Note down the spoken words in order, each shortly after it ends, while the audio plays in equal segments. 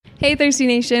Hey, Thirsty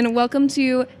Nation. Welcome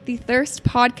to the Thirst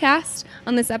Podcast.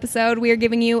 On this episode, we are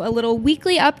giving you a little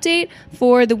weekly update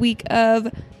for the week of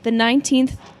the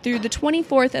 19th through the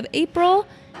 24th of April.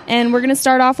 And we're going to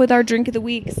start off with our drink of the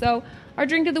week. So our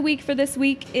drink of the week for this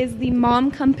week is the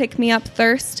Mom Come Pick Me Up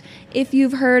Thirst. If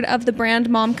you've heard of the brand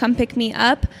Mom Come Pick Me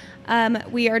Up,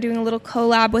 we are doing a little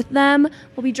collab with them.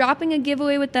 We'll be dropping a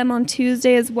giveaway with them on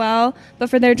Tuesday as well. But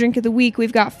for their drink of the week,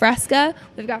 we've got Fresca,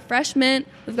 we've got fresh mint,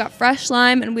 we've got fresh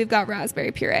lime, and we've got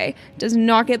raspberry puree. Does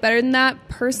not get better than that.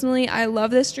 Personally, I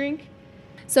love this drink.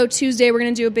 So Tuesday, we're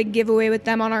going to do a big giveaway with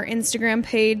them on our Instagram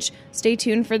page. Stay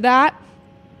tuned for that.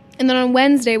 And then on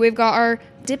Wednesday, we've got our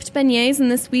dipped beignets,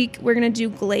 and this week we're going to do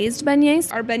glazed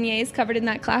beignets. Our beignets covered in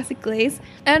that classic glaze.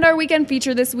 And our weekend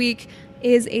feature this week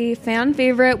is a fan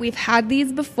favorite. We've had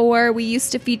these before. We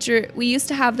used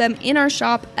to have them in our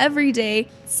shop every day.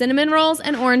 Cinnamon rolls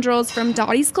and orange rolls from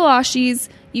Dottie's Kolaches.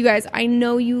 You guys, I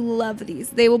know you love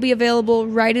these. They will be available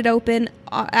right at open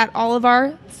at all of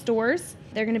our stores.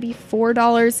 They're going to be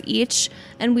 $4 each,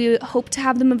 and we hope to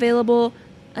have them available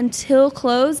until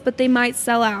close, but they might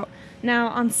sell out. Now,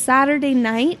 on this Saturday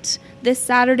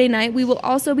night, we will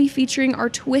also be featuring our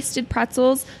Twisted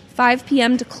Pretzels, 5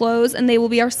 p.m. to close, and they will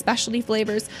be our specialty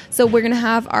flavors. So we're going to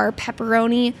have our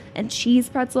pepperoni and cheese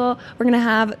pretzel. We're going to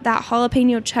have that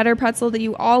jalapeno cheddar pretzel that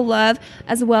you all love,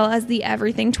 as well as the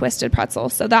everything twisted pretzel.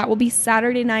 So that will be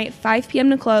Saturday night, 5 p.m.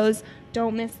 to close.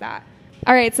 Don't miss that.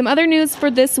 All right, some other news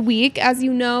for this week. As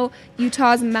you know,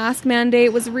 Utah's mask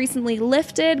mandate was recently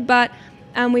lifted, but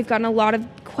we've gotten a lot of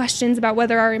questions about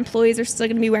whether our employees are still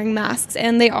going to be wearing masks,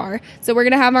 and they are. So we're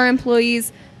going to have our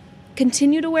employees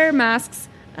continue to wear masks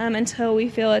until we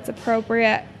feel it's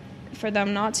appropriate for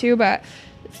them not to. But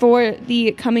for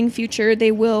the coming future,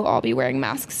 they will all be wearing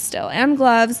masks still, and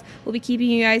gloves. We'll be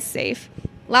keeping you guys safe.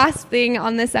 Last thing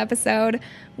on this episode,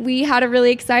 we had a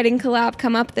really exciting collab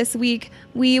come up this week.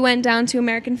 We went down to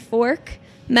American Fork,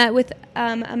 met with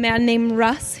a man named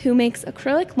Russ who makes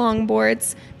acrylic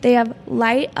longboards. They have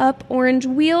light up orange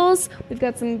wheels. We've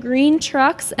got some green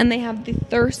trucks, and they have the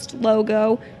Thirst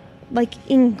logo like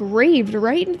engraved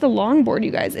right into the longboard,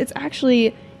 you guys. It's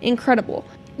actually incredible.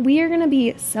 We are going to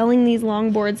be selling these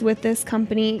longboards with this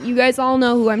company. You guys all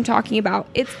know who I'm talking about.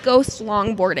 It's Ghost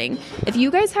Longboarding. If you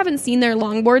guys haven't seen their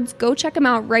longboards, go check them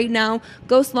out right now.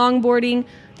 Ghost Longboarding.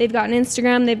 They've got an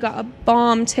Instagram. They've got a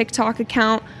bomb TikTok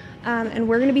account. And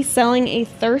we're going to be selling a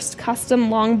Thirst custom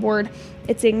longboard.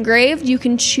 It's engraved. You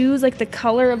can choose like the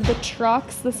color of the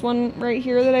trucks. This one right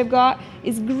here that I've got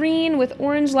is green with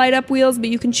orange light up wheels, but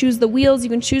you can choose the wheels. You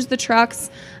can choose the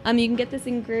trucks. You can get this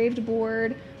engraved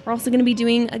board. We're also going to be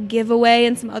doing a giveaway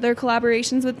and some other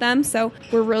collaborations with them. So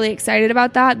we're really excited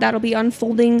about that. That'll be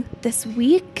unfolding this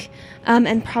week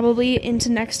and probably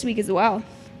into next week as well.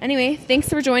 Anyway, thanks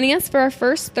for joining us for our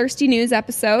first Thirsty News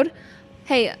episode.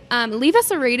 Hey, leave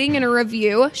us a rating and a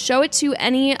review. Show it to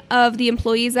any of the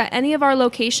employees at any of our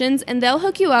locations, and they'll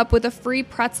hook you up with a free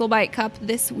pretzel bite cup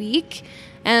this week.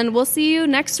 And we'll see you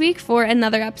next week for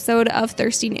another episode of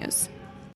Thirsty News.